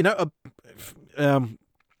 which you know,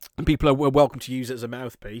 people are welcome to use it as a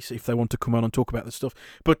mouthpiece if they want to come on and talk about this stuff.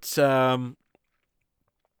 But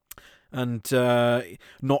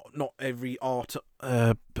not every art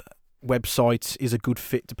website is a good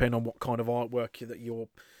fit, depending on what kind of artwork that you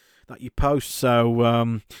post.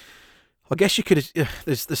 So I guess you could.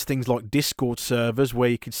 There's things like Discord servers where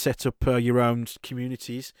you could set up your own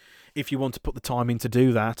communities if you want to put the time in to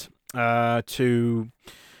do that. To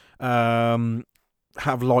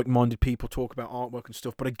have like-minded people talk about artwork and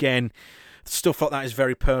stuff. But again, stuff like that is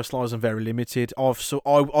very personalised and very limited.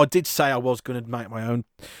 I did say I was going to make my own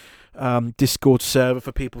Discord server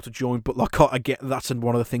for people to join, but like I get that's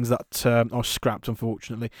one of the things that I scrapped,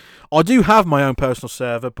 unfortunately. I do have my own personal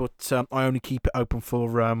server, but I only keep it open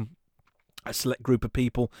for a select group of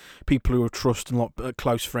people who I trust and like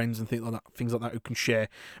close friends and things like that who can share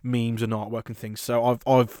memes and artwork and things. So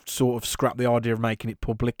I've sort of scrapped the idea of making it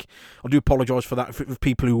public. I do apologise for that for the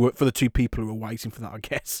two people who were waiting for that, I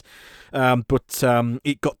guess. But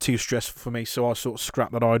it got too stressful for me, so I sort of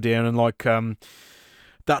scrapped that idea. And like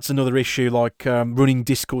that's another issue, like running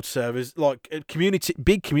Discord servers, like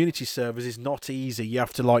big community servers is not easy. You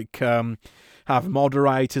have to like have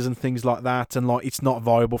moderators and things like that, and like it's not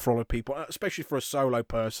viable for a lot of people, especially for a solo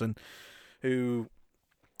person who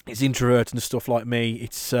is introverted and stuff like me.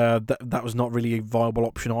 It's that was not really a viable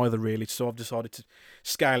option either, really. So I've decided to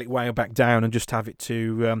scale it way back down and just have it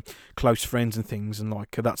to close friends and things, and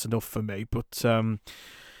like that's enough for me. But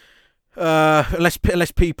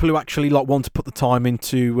unless people who actually like want to put the time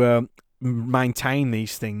into maintain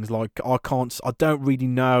these things, like I don't really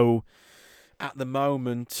know at the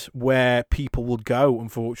moment where people will go,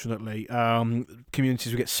 unfortunately.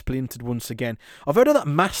 Communities will get splintered once again. I've heard of that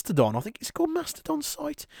Mastodon, I think it's called Mastodon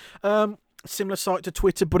site, similar site to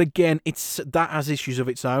Twitter, but again that has issues of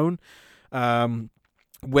its own,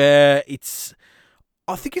 where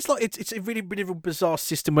I think it's a really bit of a bizarre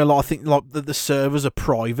system where like, I think like the servers are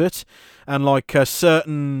private, and like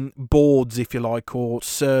certain boards, if you like, or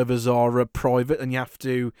servers are private, and you have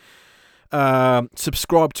to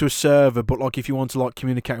subscribe to a server. But like if you want to like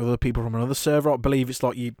communicate with other people from another server, I believe it's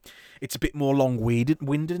like it's a bit more long-winded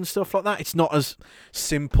and stuff like that. It's not as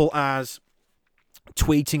simple as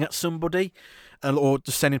tweeting at somebody or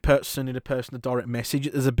just sending a person a direct message.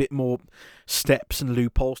 There's a bit more steps and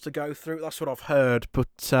loopholes to go through. That's what I've heard, but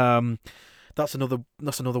that's another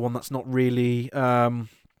one that's not really a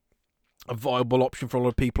viable option for a lot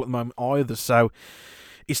of people at the moment either. So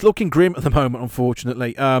it's looking grim at the moment,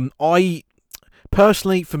 unfortunately. I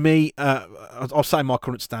personally, for me, I'll say my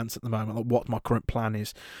current stance at the moment, like what my current plan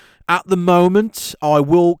is. At the moment, I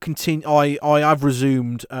will continue. I have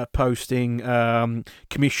resumed posting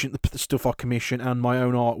commission the stuff I commission and my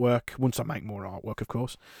own artwork once I make more artwork, of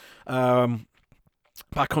course.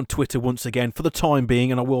 Back on Twitter once again for the time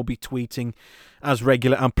being, and I will be tweeting as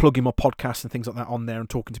regular and plugging my podcasts and things like that on there and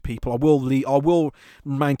talking to people. I will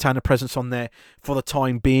maintain a presence on there for the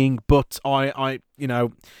time being, but I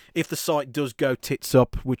if the site does go tits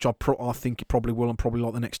up, which I think it probably will, and probably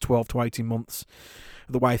like the next 12 to 18 months,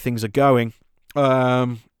 the way things are going.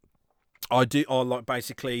 I like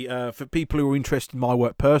basically for people who are interested in my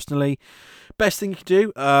work personally, best thing you can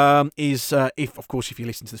do is if you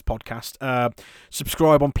listen to this podcast,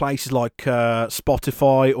 subscribe on places like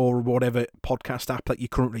Spotify or whatever podcast app that you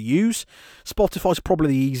currently use. Spotify's probably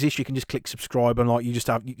the easiest. You can just click subscribe and you just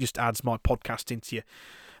adds my podcast into your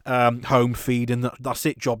home feed, and that's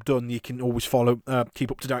it. Job done. You can always follow,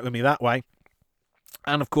 keep up to date with me that way.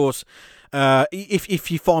 And of course,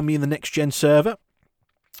 if you find me in the Next Gen server,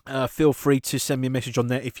 feel free to send me a message on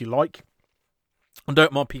there if you like. I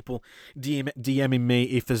don't mind people DMing me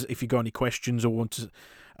if you got any questions or want to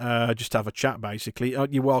just have a chat. Basically,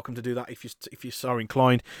 you're welcome to do that if you're so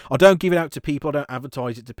inclined. I don't give it out to people. I don't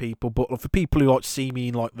advertise it to people. But for people who see me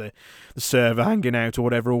in the server hanging out or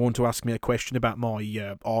whatever, or want to ask me a question about my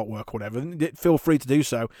artwork or whatever, then feel free to do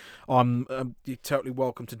so. You're totally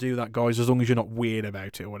welcome to do that, guys, as long as you're not weird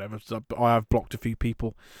about it or whatever. So I have blocked a few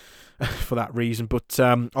people for that reason, but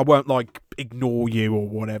I won't ignore you or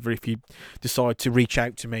whatever. If you decide to reach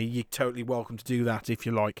out to me, you're totally welcome to do that if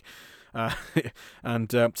you like,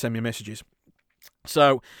 and send me messages.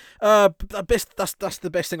 So that's the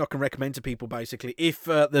best thing I can recommend to people. Basically, if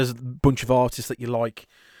there's a bunch of artists that you like,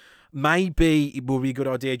 maybe it will be a good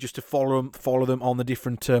idea just to follow them on the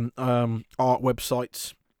different art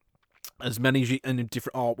websites. As many and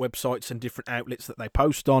different art websites and different outlets that they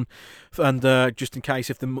post on, and just in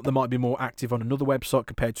case if they might be more active on another website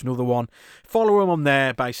compared to another one, follow them on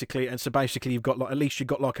there basically. And so basically you've got at least you've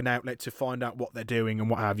got an outlet to find out what they're doing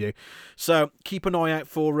and what have you. So keep an eye out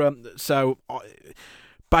for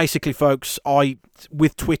basically, folks,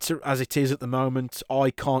 with Twitter as it is at the moment,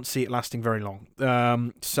 I can't see it lasting very long.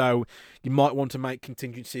 So you might want to make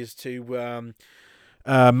contingencies to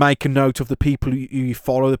make a note of the people who you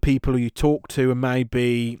follow, the people who you talk to, and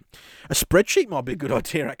maybe a spreadsheet might be a good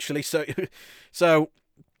idea, actually. So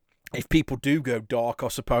if people do go dark, I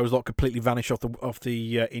suppose, completely vanish off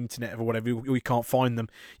the internet or whatever, you can't find them,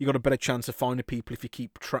 you got a better chance of finding people if you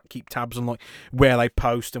keep tabs on where they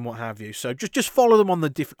post and what have you. So just follow them on the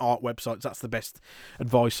different art websites. That's the best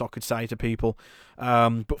advice I could say to people.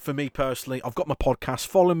 But for me personally, I've got my podcast.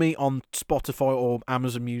 Follow me on Spotify or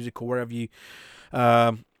Amazon Music or wherever you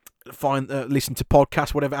listen to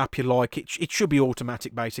podcasts, whatever app you like. It should be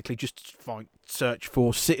automatic. Basically, just search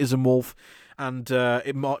for Citizen Wolf, and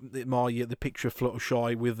the picture of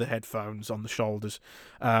Fluttershy with the headphones on the shoulders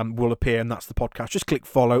will appear, and that's the podcast. Just click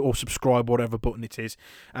follow or subscribe, whatever button it is,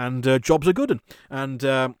 and jobs are good. And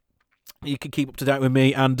you can keep up to date with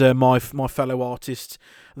me and my fellow artists.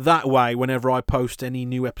 That way, whenever I post any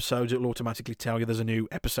new episodes, it'll automatically tell you there's a new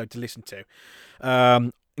episode to listen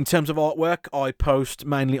to. In terms of artwork, I post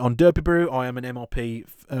mainly on Derpibiroo. I am an MRP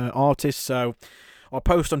artist, so I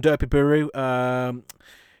post on Derpibiroo.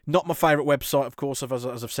 Not my favourite website, of course, as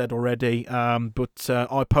I've said already, but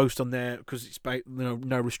I post on there because it's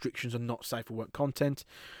no restrictions and not safe for work content.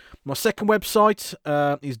 My second website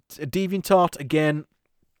is DeviantArt. Again,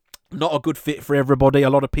 not a good fit for everybody. A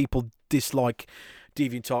lot of people dislike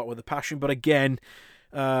DeviantArt with a passion, but again,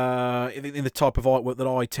 in the type of artwork that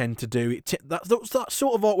I tend to do, that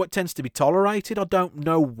sort of artwork tends to be tolerated. I don't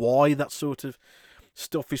know why that sort of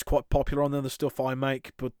stuff is quite popular on the stuff I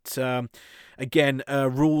make, but again,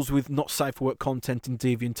 rules with not safe for work content in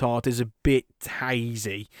DeviantArt is a bit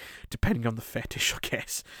hazy, depending on the fetish, I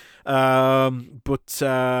guess. But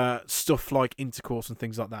stuff like intercourse and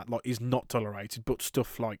things like that is not tolerated, but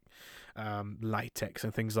stuff like latex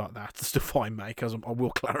and things like that, the stuff I make, as I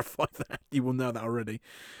will clarify that, you will know that already,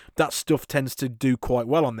 that stuff tends to do quite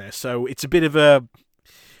well on there. So it's a bit of a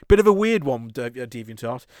weird one,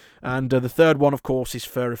 DeviantArt. And the third one, of course, is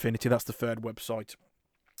Fur Affinity. That's the third website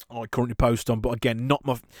I currently post on, but again, not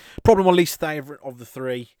probably my least favourite of the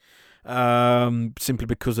three, simply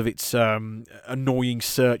because of its annoying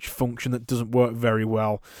search function that doesn't work very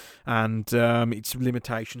well, and its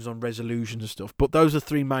limitations on resolutions and stuff. But those are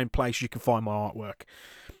three main places you can find my artwork.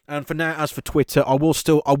 And for now, as for Twitter, I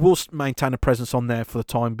will maintain a presence on there for the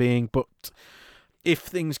time being, but if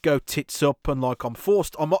things go tits up and I'm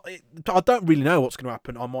forced, I don't really know what's going to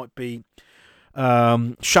happen. I might be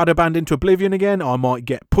shadow banned into oblivion again. I might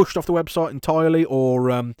get pushed off the website entirely,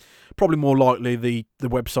 or probably more likely the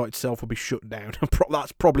website itself will be shut down.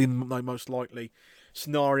 That's probably the most likely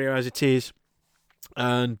scenario as it is.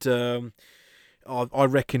 And I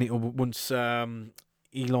reckon it will, once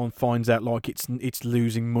Elon finds out like it's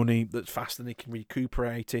losing money that's faster than he can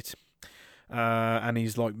recuperate it, and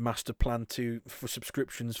his like master plan for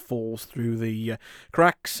subscriptions falls through the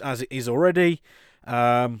cracks as it is already.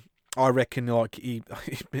 I reckon like him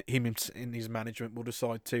in his management will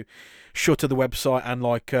decide to shutter the website and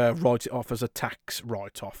like write it off as a tax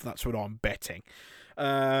write-off. That's what I'm betting.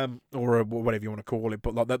 Or whatever you want to call it,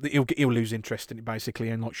 but like that, he'll lose interest in it basically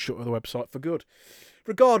and like shutter the website for good.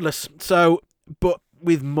 Regardless, but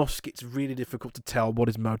with Musk, it's really difficult to tell what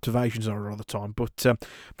his motivations are all the time. But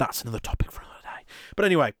that's another topic for another day. But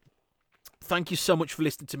anyway, thank you so much for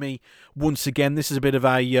listening to me once again. This is a bit of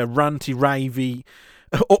a ranty, ravey.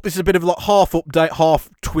 This is a bit of like half update, half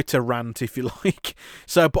Twitter rant, if you like.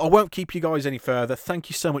 But I won't keep you guys any further. Thank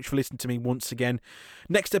you so much for listening to me once again.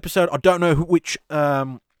 Next episode, I don't know which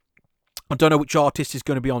artist is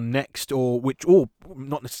going to be on next, or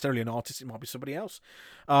not necessarily an artist. It might be somebody else.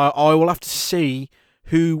 I will have to see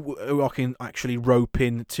who I can actually rope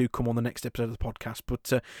in to come on the next episode of the podcast,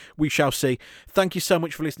 but we shall see. Thank you so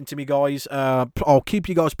much for listening to me, guys. I'll keep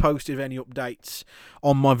you guys posted of any updates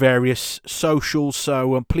on my various socials,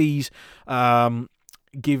 so please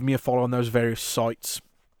give me a follow on those various sites.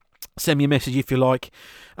 Send me a message if you like,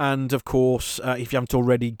 and of course, if you haven't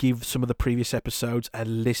already, give some of the previous episodes a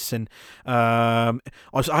listen. I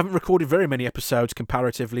haven't recorded very many episodes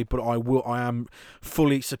comparatively, but I am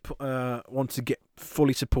fully want to get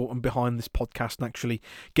fully support and behind this podcast and actually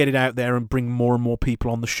get it out there and bring more and more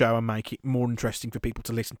people on the show and make it more interesting for people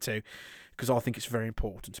to listen to, because I think it's very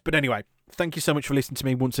important. But anyway, thank you so much for listening to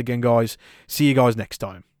me once again, guys. See you guys next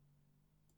time.